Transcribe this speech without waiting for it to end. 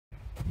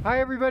Hi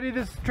everybody,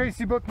 this is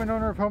Tracy Bookman,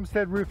 owner of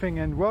Homestead Roofing,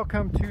 and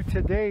welcome to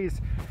today's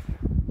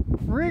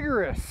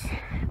rigorous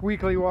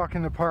weekly walk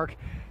in the park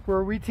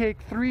where we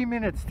take 3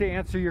 minutes to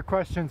answer your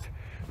questions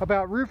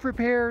about roof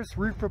repairs,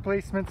 roof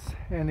replacements,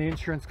 and the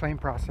insurance claim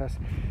process.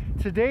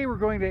 Today we're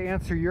going to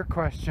answer your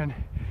question: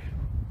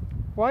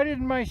 why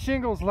didn't my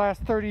shingles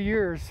last 30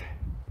 years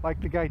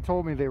like the guy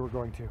told me they were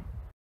going to?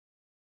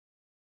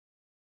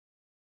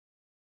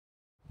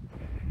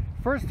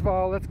 First of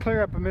all, let's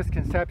clear up a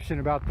misconception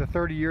about the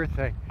 30-year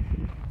thing.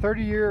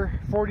 30-year,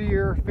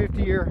 40-year,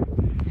 50-year,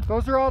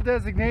 those are all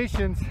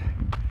designations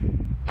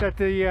that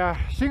the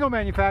shingle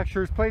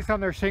manufacturers place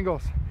on their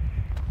shingles.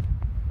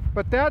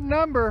 But that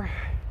number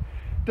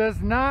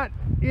does not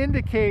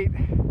indicate, I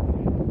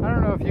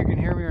don't know if you can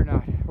hear me or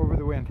not over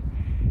the wind,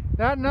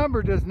 that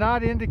number does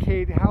not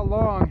indicate how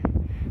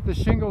long the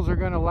shingles are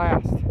going to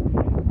last.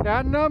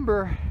 That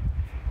number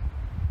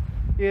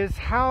is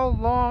how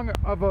long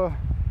of a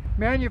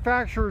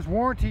manufacturer's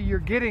warranty you're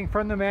getting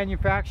from the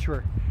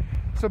manufacturer.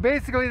 So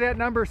basically that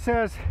number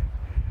says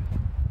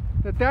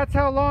that that's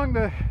how long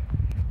the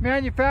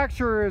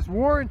manufacturer is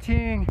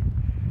warranting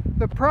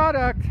the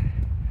product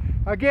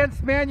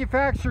against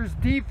manufacturer's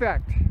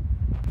defect.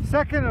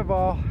 Second of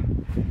all,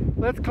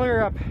 let's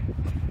clear up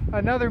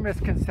another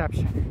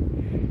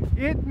misconception.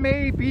 It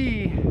may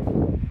be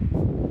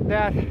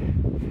that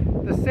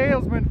the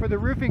salesman for the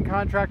roofing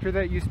contractor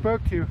that you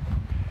spoke to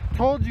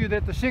told you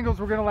that the shingles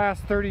were going to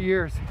last 30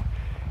 years.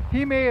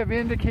 He may have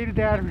indicated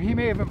that, or he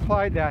may have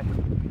implied that.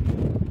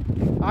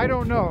 I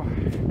don't know,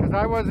 because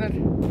I wasn't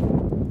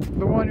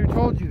the one who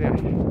told you that.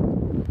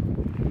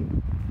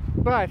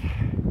 But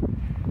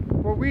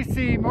what we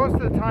see most of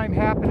the time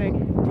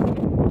happening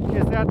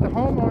is that the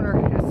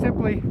homeowner is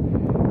simply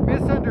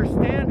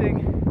misunderstanding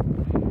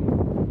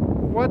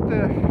what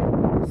the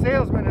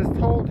salesman has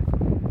told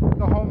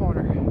the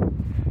homeowner.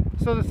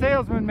 So the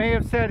salesman may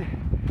have said,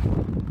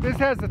 this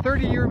has a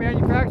 30-year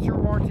manufacturer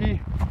warranty.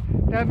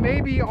 That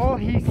may be all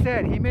he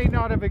said. He may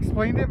not have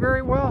explained it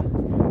very well,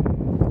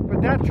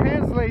 but that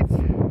translates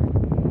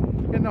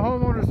in the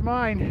homeowner's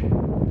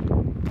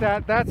mind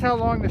that that's how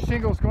long the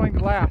shingle is going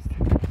to last.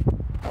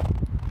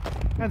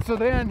 And so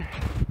then,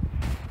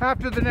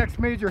 after the next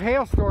major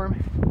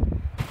hailstorm,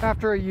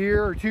 after a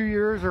year or 2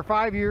 years or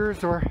 5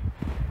 years or,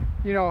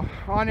 you know,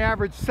 on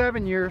average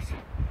 7 years,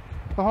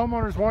 the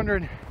homeowner's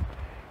wondering,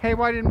 hey,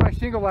 why didn't my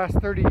shingle last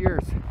 30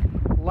 years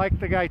like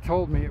the guy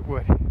told me it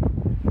would?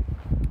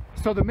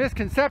 So the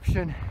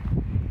misconception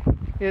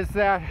is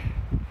that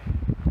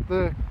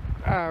the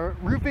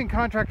roofing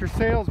contractor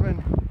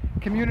salesman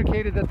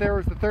communicated that there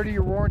was a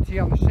 30-year warranty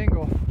on the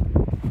shingle.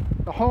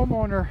 The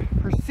homeowner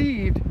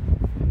perceived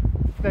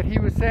that he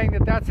was saying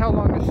that that's how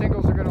long the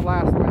shingles are going to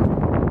last,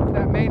 when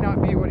that may not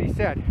be what he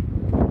said.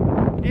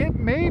 It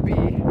may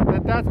be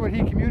that that's what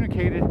he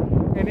communicated,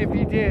 and if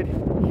he did,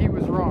 he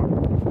was wrong.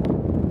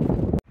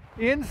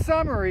 In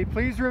summary,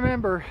 please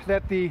remember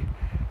that the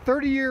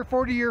 30-year,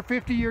 40-year,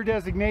 50-year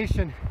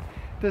designation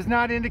does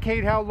not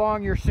indicate how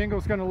long your shingle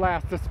is going to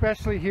last,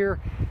 especially here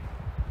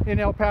in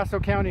El Paso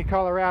County,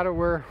 Colorado,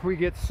 where we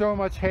get so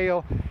much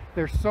hail,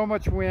 there's so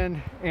much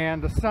wind,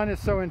 and the sun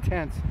is so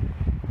intense.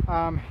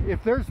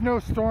 If there's no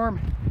storm,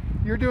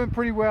 you're doing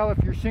pretty well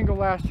if your shingle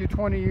lasts you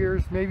 20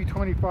 years, maybe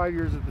 25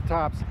 years at the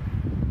tops.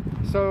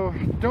 So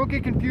don't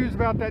get confused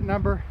about that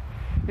number.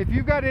 If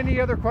you've got any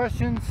other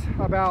questions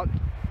about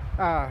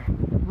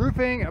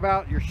roofing,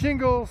 about your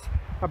shingles,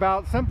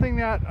 about something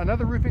that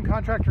another roofing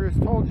contractor has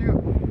told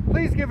you,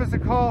 please give us a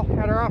call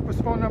at our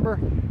office phone number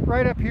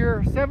right up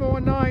here,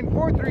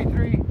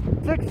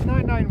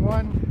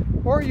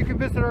 719-433-6991, or you can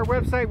visit our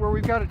website where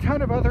we've got a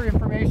ton of other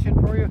information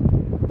for you,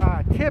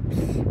 tips,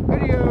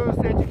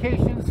 videos,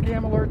 education,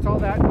 scam alerts, all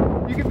that.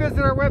 You can visit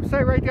our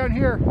website right down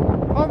here,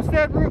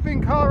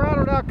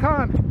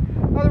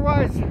 homesteadroofingcolorado.com.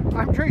 Otherwise,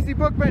 I'm Tracy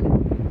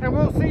Bookman, and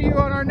we'll see you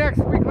on our next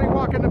weekly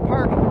walk in the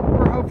park,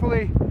 where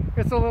hopefully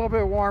it's a little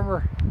bit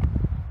warmer.